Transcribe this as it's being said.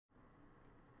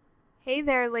Hey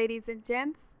there, ladies and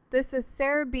gents. This is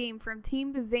Sarah Beem from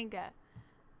Team Bazinga.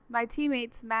 My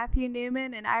teammates Matthew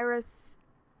Newman and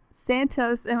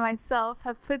Santos and myself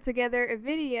have put together a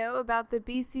video about the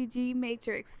BCG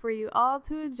Matrix for you all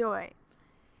to enjoy.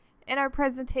 In our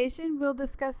presentation, we'll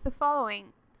discuss the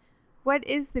following. What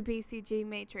is the BCG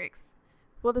Matrix?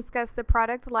 We'll discuss the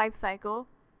product life cycle,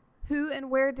 who and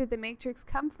where did the matrix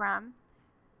come from,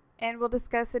 and we'll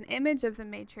discuss an image of the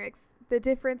matrix, the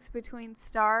difference between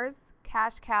stars,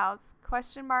 cash cows,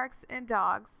 question marks, and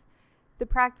dogs, the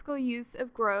practical use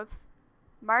of growth,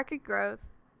 market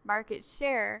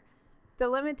share, the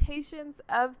limitations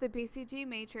of the BCG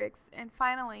matrix, and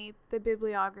finally, the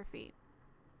bibliography.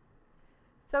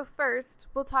 So first,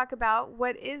 we'll talk about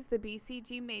what is the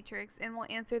BCG matrix, and we'll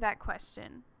answer that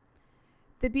question.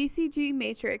 The BCG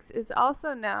matrix is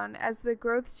also known as the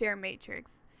growth share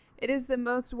matrix. It is the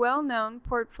most well-known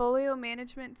portfolio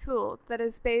management tool that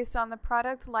is based on the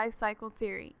product lifecycle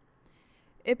theory.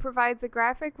 It provides a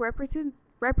graphic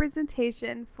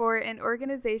representation for an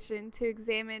organization to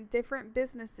examine different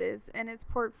businesses and its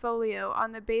portfolio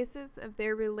on the basis of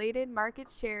their related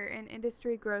market share and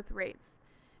industry growth rates.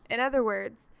 In other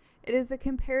words, it is a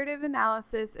comparative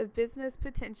analysis of business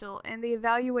potential and the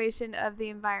evaluation of the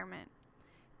environment.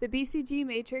 The BCG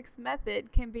matrix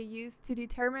method can be used to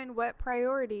determine what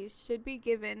priorities should be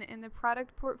given in the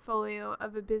product portfolio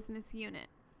of a business unit.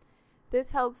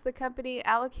 This helps the company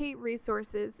allocate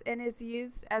resources and is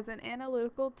used as an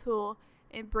analytical tool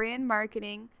in brand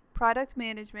marketing, product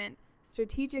management,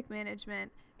 strategic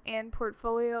management, and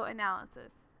portfolio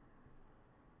analysis.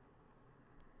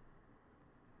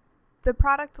 The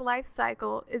product life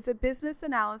cycle is a business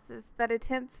analysis that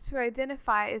attempts to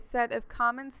identify a set of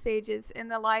common stages in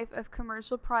the life of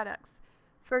commercial products.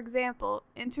 For example,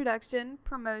 introduction,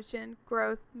 promotion,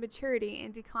 growth, maturity,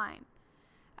 and decline.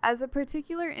 As a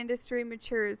particular industry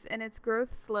matures and its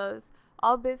growth slows,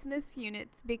 all business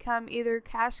units become either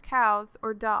cash cows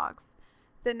or dogs.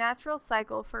 The natural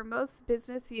cycle for most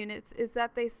business units is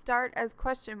that they start as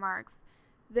question marks,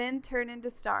 then turn into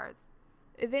stars.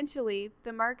 Eventually,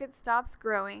 the market stops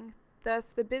growing, thus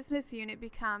the business unit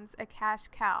becomes a cash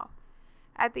cow.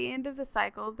 At the end of the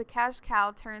cycle, the cash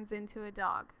cow turns into a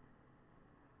dog.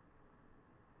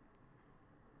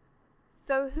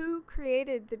 So who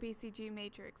created the BCG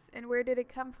matrix and where did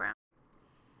it come from?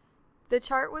 The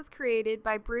chart was created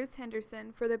by Bruce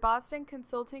Henderson for the Boston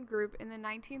Consulting Group in the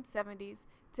 1970s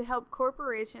to help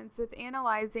corporations with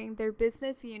analyzing their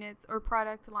business units or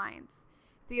product lines.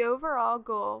 The overall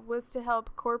goal was to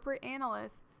help corporate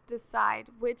analysts decide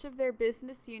which of their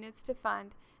business units to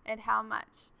fund and how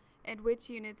much, and which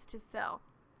units to sell.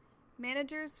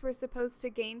 Managers were supposed to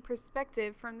gain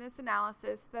perspective from this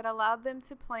analysis that allowed them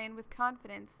to plan with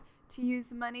confidence to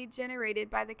use money generated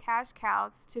by the cash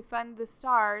cows to fund the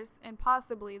stars and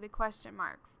possibly the question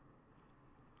marks.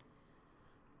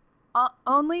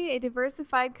 Only a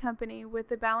diversified company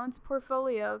with a balanced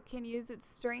portfolio can use its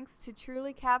strengths to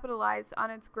truly capitalize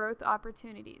on its growth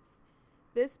opportunities.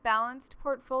 This balanced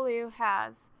portfolio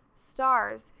has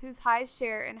stars, whose high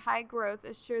share and high growth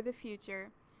assure the future,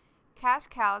 cash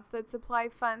cows that supply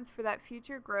funds for that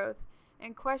future growth,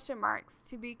 and question marks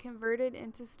to be converted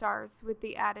into stars with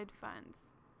the added funds.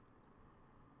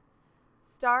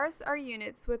 Stars are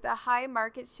units with a high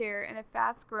market share in a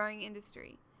fast-growing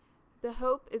industry. The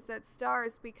hope is that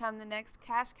stars become the next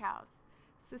cash cows.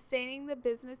 Sustaining the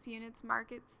business unit's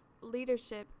market's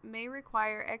leadership may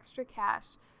require extra cash,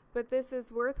 but this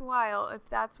is worthwhile if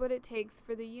that's what it takes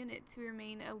for the unit to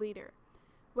remain a leader.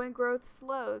 When growth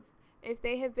slows, if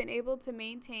they have been able to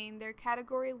maintain their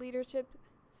category leadership,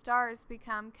 stars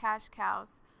become cash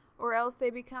cows, or else they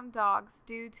become dogs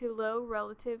due to low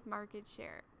relative market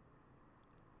share.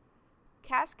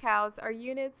 Cash cows are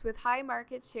units with high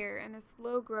market share in a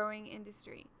slow-growing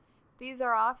industry. These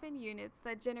are often units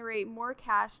that generate more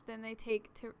cash than they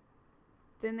take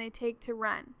to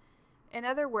run. In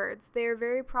other words, they are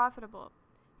very profitable.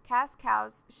 Cash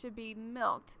cows should be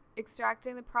milked,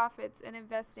 extracting the profits and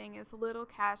investing as little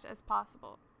cash as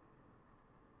possible.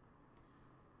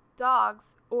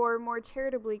 Dogs, or more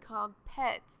charitably called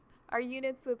pets, are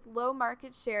units with low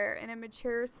market share in a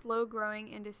mature, slow-growing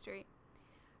industry.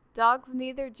 Dogs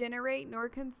neither generate nor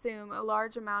consume a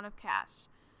large amount of cash,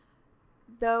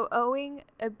 though owing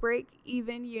a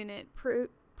break-even unit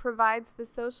provides the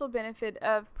social benefit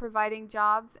of providing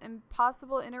jobs and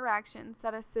possible interactions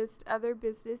that assist other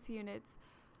business units.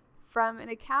 From an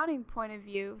accounting point of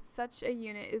view, such a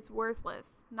unit is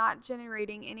worthless, not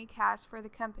generating any cash for the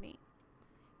company.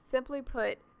 Simply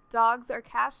put, dogs are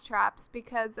cash traps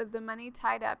because of the money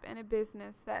tied up in a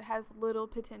business that has little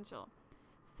potential.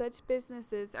 Such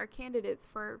businesses are candidates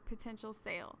for potential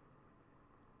sale.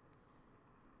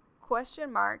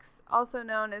 Question marks, also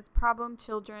known as problem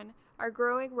children, are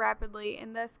growing rapidly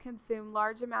and thus consume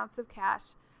large amounts of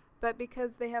cash, but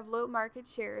because they have low market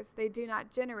shares, they do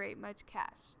not generate much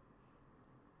cash.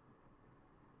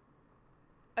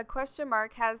 A question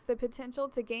mark has the potential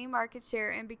to gain market share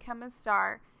and become a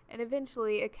star, and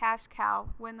eventually a cash cow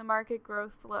when the market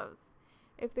growth slows.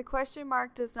 If the question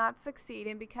mark does not succeed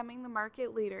in becoming the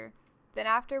market leader, then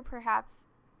after perhaps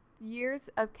years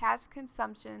of cash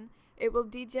consumption, it will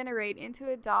degenerate into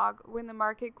a dog when the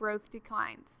market growth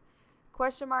declines.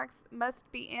 Question marks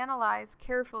must be analyzed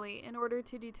carefully in order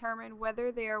to determine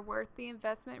whether they are worth the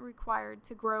investment required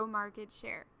to grow market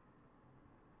share.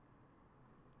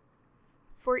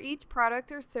 For each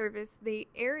product or service, the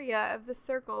area of the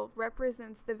circle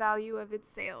represents the value of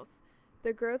its sales.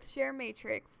 The growth share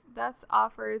matrix thus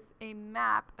offers a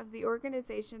map of the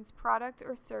organization's product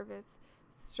or service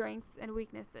strengths and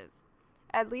weaknesses,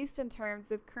 at least in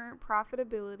terms of current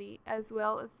profitability as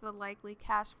well as the likely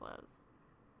cash flows.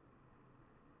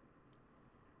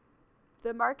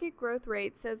 The market growth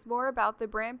rate says more about the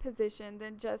brand position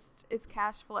than just its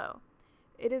cash flow.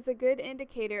 It is a good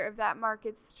indicator of that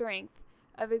market's strength,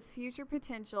 of its future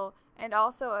potential, and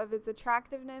also of its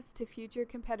attractiveness to future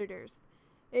competitors.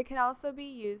 It can also be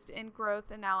used in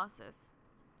growth analysis.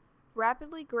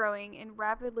 Rapidly growing and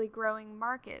rapidly growing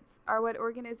markets are what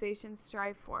organizations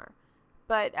strive for.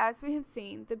 But as we have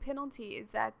seen, the penalty is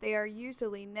that they are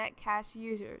usually net cash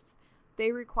users.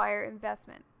 They require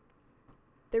investment.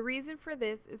 The reason for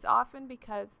this is often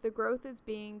because the growth is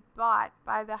being bought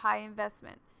by the high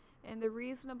investment, and the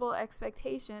reasonable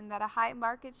expectation that a high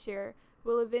market share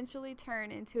will eventually turn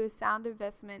into a sound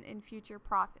investment in future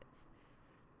profits.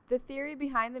 The theory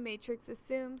behind the matrix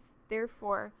assumes,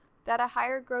 therefore, that a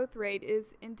higher growth rate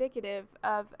is indicative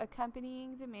of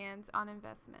accompanying demands on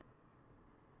investment.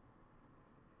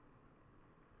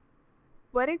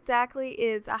 What exactly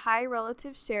is a high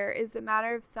relative share is a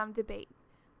matter of some debate.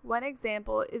 One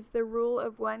example is the rule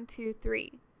of 1, 2,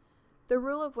 3. The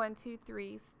rule of 1, 2,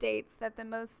 3 states that the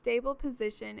most stable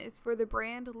position is for the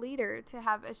brand leader to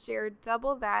have a share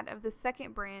double that of the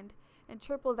second brand and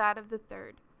triple that of the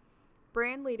third.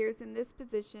 Brand leaders in this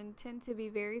position tend to be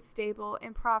very stable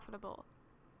and profitable.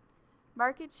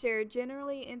 Market share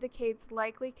generally indicates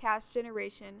likely cash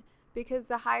generation because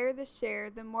the higher the share,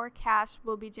 the more cash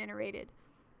will be generated.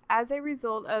 As a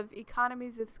result of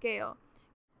economies of scale,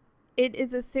 it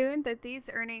is assumed that these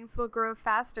earnings will grow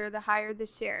faster the higher the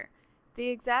share. The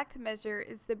exact measure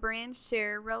is the brand's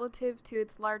share relative to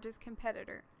its largest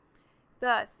competitor.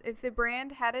 Thus, if the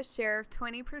brand had a share of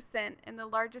 20% and the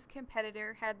largest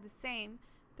competitor had the same,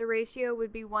 the ratio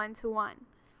would be 1 to 1.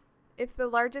 If the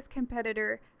largest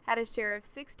competitor had a share of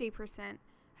 60%,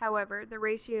 however, the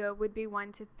ratio would be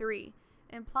 1 to 3,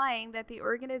 implying that the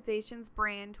organization's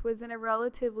brand was in a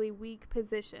relatively weak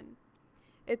position.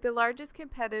 If the largest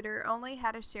competitor only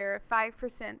had a share of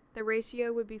 5%, the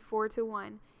ratio would be 4 to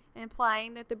 1,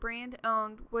 implying that the brand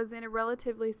owned was in a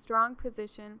relatively strong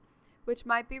position, which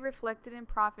might be reflected in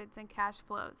profits and cash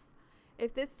flows.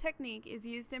 If this technique is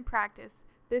used in practice,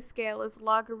 this scale is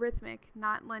logarithmic,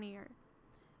 not linear.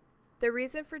 The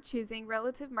reason for choosing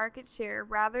relative market share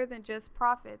rather than just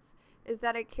profits is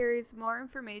that it carries more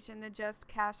information than just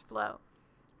cash flow.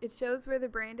 It shows where the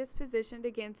brand is positioned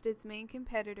against its main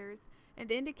competitors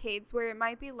and indicates where it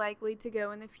might be likely to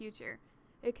go in the future.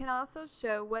 It can also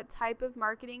show what type of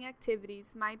marketing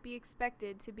activities might be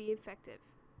expected to be effective.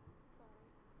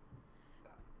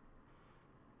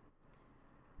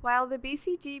 While the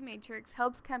BCG Matrix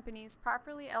helps companies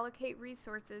properly allocate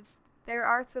resources, there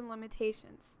are some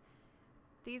limitations.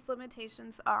 These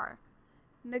limitations are: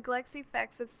 neglects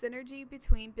effects of synergy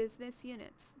between business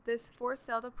units. This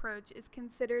foresight approach is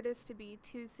considered as to be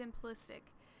too simplistic.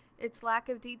 Its lack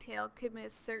of detail could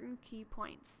miss certain key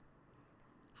points.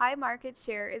 High market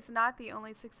share is not the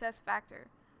only success factor.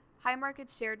 High market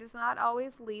share does not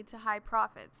always lead to high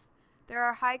profits. There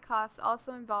are high costs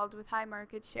also involved with high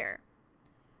market share.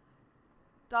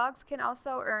 Dogs can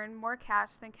also earn more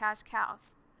cash than cash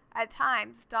cows. At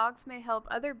times, dogs may help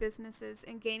other businesses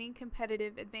in gaining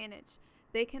competitive advantage.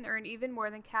 They can earn even more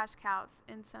than cash cows,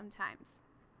 and sometimes.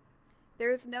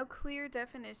 There is no clear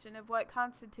definition of what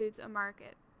constitutes a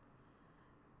market.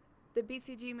 The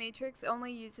BCG matrix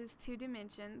only uses two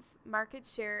dimensions, market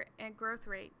share and growth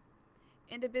rate,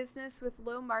 and a business with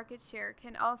low market share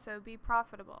can also be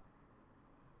profitable.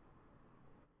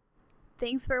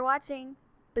 Thanks for watching.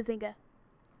 Bazinga.